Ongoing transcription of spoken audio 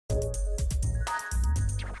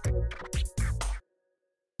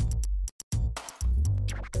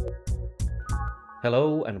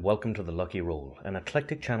Hello and welcome to The Lucky Roll, an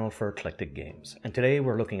eclectic channel for eclectic games. And today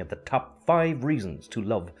we're looking at the top 5 reasons to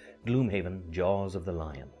love Gloomhaven Jaws of the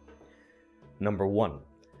Lion. Number 1.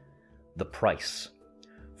 The price.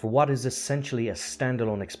 For what is essentially a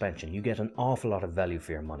standalone expansion, you get an awful lot of value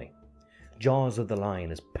for your money. Jaws of the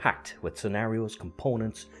Lion is packed with scenarios,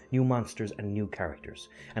 components, new monsters and new characters,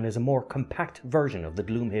 and is a more compact version of the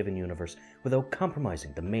Gloomhaven universe without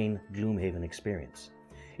compromising the main Gloomhaven experience.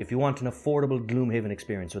 If you want an affordable Gloomhaven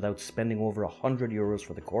experience without spending over €100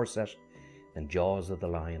 for the core set, then Jaws of the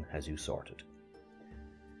Lion has you sorted.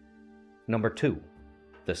 Number 2.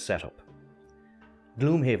 The setup.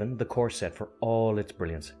 Gloomhaven, the core set, for all its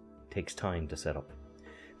brilliance, takes time to set up.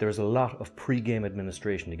 There is a lot of pre-game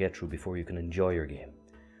administration to get through before you can enjoy your game.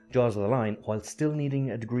 Jaws of the Lion, while still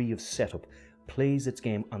needing a degree of setup, plays its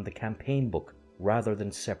game on the campaign book rather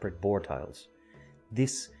than separate board tiles.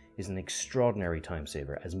 This is an extraordinary time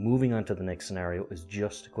saver, as moving on to the next scenario is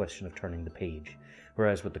just a question of turning the page,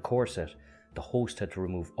 whereas with the core set, the host had to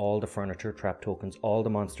remove all the furniture, trap tokens, all the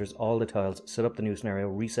monsters, all the tiles, set up the new scenario,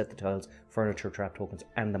 reset the tiles, furniture, trap tokens,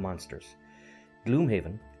 and the monsters.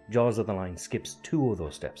 Gloomhaven, Jaws of the Lion, skips 2 of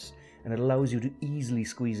those steps, and it allows you to easily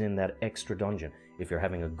squeeze in that extra dungeon if you're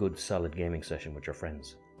having a good solid gaming session with your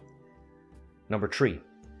friends. Number 3.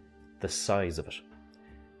 The size of it.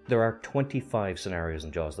 There are 25 scenarios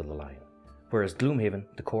in Jaws of the Lion, whereas Gloomhaven,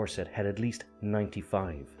 the core set, had at least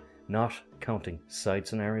 95, not counting side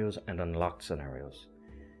scenarios and unlocked scenarios.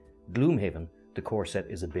 Gloomhaven, the core set,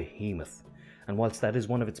 is a behemoth, and whilst that is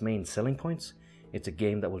one of its main selling points, it's a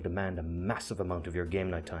game that will demand a massive amount of your game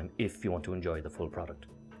night time if you want to enjoy the full product.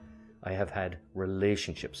 I have had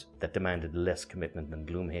relationships that demanded less commitment than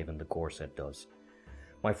Gloomhaven, the core set, does.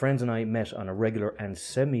 My friends and I met on a regular and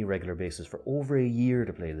semi-regular basis for over a year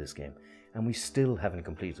to play this game, and we still haven't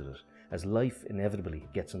completed it, as life inevitably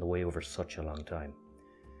gets in the way over such a long time.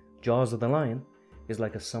 Jaws of the Lion is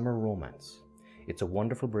like a summer romance. It's a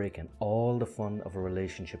wonderful break in all the fun of a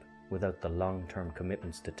relationship without the long-term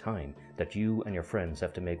commitments to time that you and your friends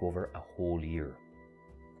have to make over a whole year.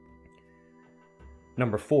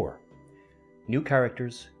 Number 4. New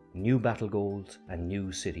characters, new battle goals, and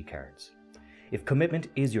new city cards. If commitment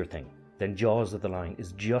is your thing, then Jaws of the Lion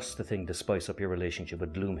is just the thing to spice up your relationship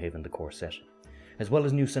with Gloomhaven, the core set. As well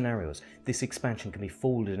as new scenarios, this expansion can be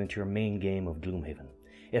folded into your main game of Gloomhaven.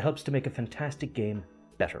 It helps to make a fantastic game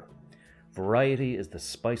better. Variety is the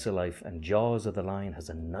spice of life, and Jaws of the Lion has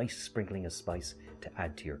a nice sprinkling of spice to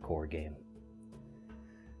add to your core game.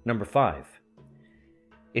 Number 5.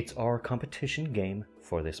 It's our competition game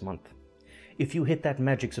for this month. If you hit that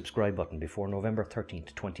magic subscribe button before November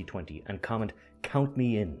 13th, 2020 and comment "Count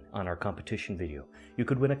me in" on our competition video, you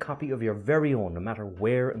could win a copy of your very own no matter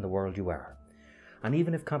where in the world you are. And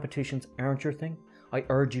even if competitions aren't your thing, I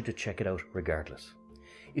urge you to check it out regardless.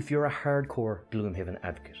 If you're a hardcore Gloomhaven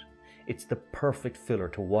advocate, it's the perfect filler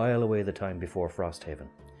to while away the time before Frosthaven.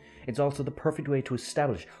 It's also the perfect way to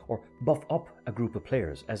establish or buff up a group of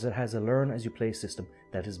players, as it has a learn as you play system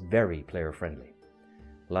that is very player friendly.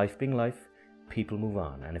 Life being life, people move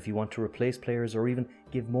on, and if you want to replace players or even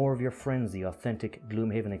give more of your friends the authentic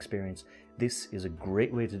Gloomhaven experience, this is a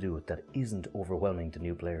great way to do it that isn't overwhelming to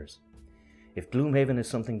new players. If Gloomhaven is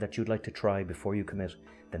something that you'd like to try before you commit,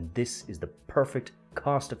 then this is the perfect,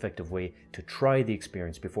 cost-effective way to try the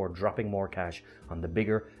experience before dropping more cash on the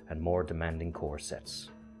bigger and more demanding core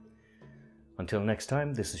sets. Until next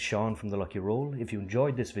time, this is Sean from The Lucky Roll. If you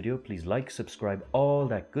enjoyed this video, please like, subscribe, all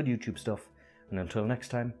that good YouTube stuff, and until next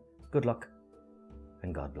time, good luck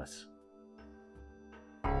and God bless.